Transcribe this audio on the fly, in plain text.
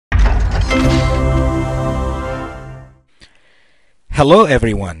Hello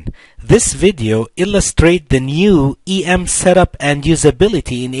everyone. This video illustrates the new EM setup and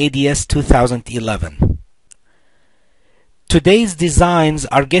usability in ADS 2011. Today's designs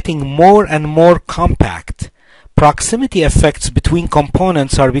are getting more and more compact. Proximity effects between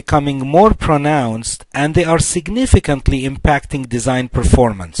components are becoming more pronounced and they are significantly impacting design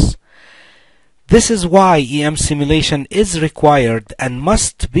performance. This is why EM simulation is required and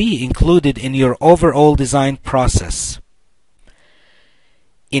must be included in your overall design process.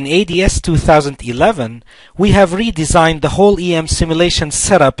 In ADS 2011, we have redesigned the whole EM simulation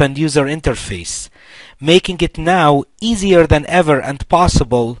setup and user interface, making it now easier than ever and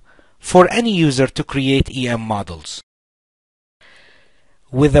possible for any user to create EM models.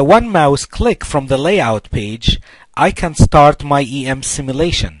 With a one mouse click from the layout page, I can start my EM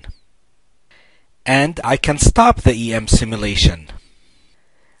simulation. And I can stop the EM simulation.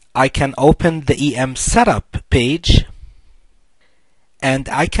 I can open the EM setup page. And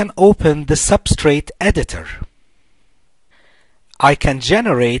I can open the substrate editor. I can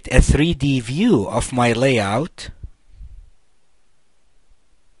generate a 3D view of my layout.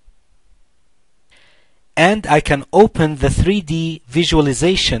 And I can open the 3D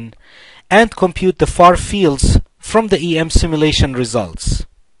visualization and compute the far fields from the EM simulation results.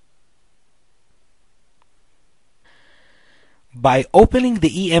 By opening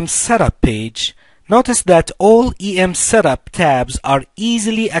the EM setup page, notice that all EM setup tabs are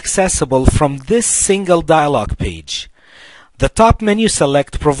easily accessible from this single dialog page. The top menu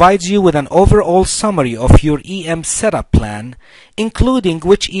select provides you with an overall summary of your EM setup plan, including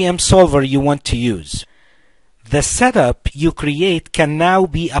which EM solver you want to use. The setup you create can now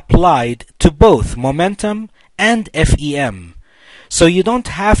be applied to both Momentum and FEM, so you don't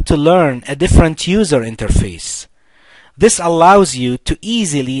have to learn a different user interface. This allows you to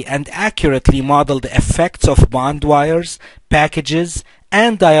easily and accurately model the effects of bond wires, packages,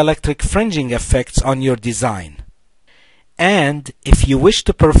 and dielectric fringing effects on your design. And if you wish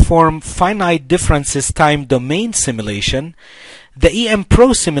to perform finite differences time domain simulation, the EM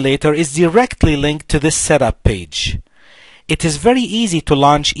Pro simulator is directly linked to this setup page. It is very easy to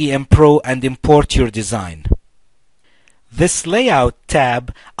launch EM Pro and import your design. This Layout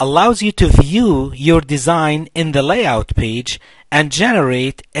tab allows you to view your design in the Layout page and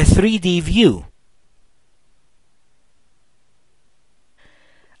generate a 3D view.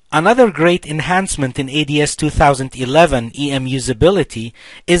 Another great enhancement in ADS 2011 EM usability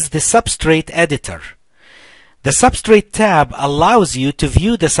is the Substrate Editor. The Substrate tab allows you to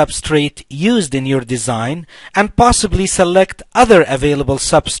view the substrate used in your design and possibly select other available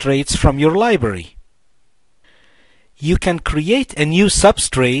substrates from your library. You can create a new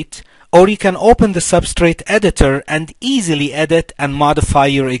substrate, or you can open the substrate editor and easily edit and modify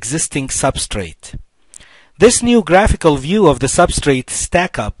your existing substrate. This new graphical view of the substrate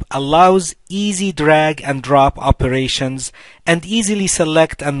stackup allows easy drag and drop operations and easily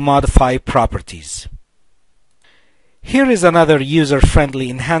select and modify properties. Here is another user-friendly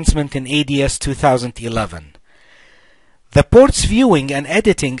enhancement in ADS 2011. The ports viewing and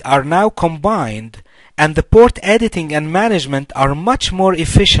editing are now combined, and the port editing and management are much more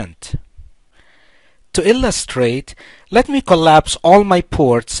efficient. To illustrate, let me collapse all my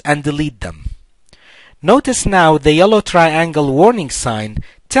ports and delete them. Notice now the yellow triangle warning sign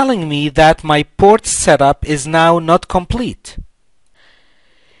telling me that my port setup is now not complete.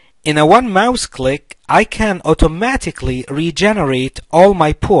 In a one mouse click, I can automatically regenerate all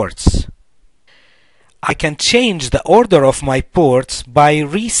my ports. I can change the order of my ports by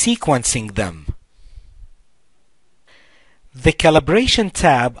resequencing them. The Calibration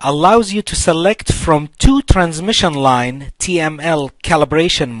tab allows you to select from two transmission line TML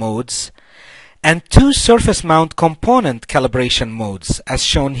calibration modes and two surface mount component calibration modes as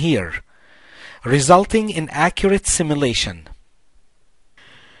shown here, resulting in accurate simulation.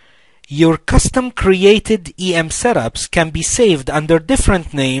 Your custom created EM setups can be saved under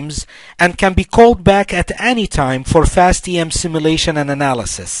different names and can be called back at any time for fast EM simulation and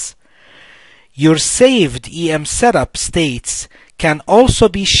analysis. Your saved EM setup states can also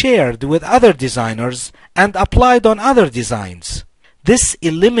be shared with other designers and applied on other designs. This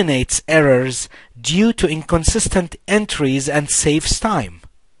eliminates errors due to inconsistent entries and saves time.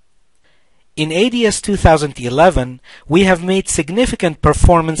 In ADS 2011, we have made significant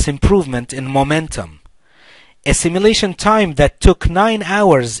performance improvement in Momentum. A simulation time that took 9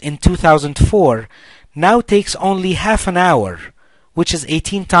 hours in 2004 now takes only half an hour, which is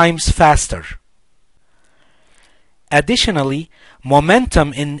 18 times faster. Additionally,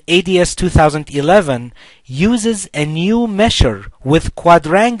 Momentum in ADS 2011 uses a new measure with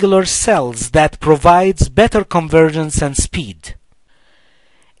quadrangular cells that provides better convergence and speed.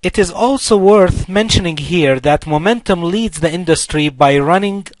 It is also worth mentioning here that Momentum leads the industry by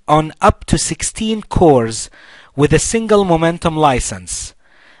running on up to 16 cores with a single Momentum license.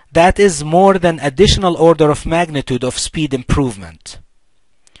 That is more than additional order of magnitude of speed improvement.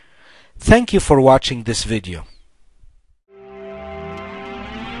 Thank you for watching this video.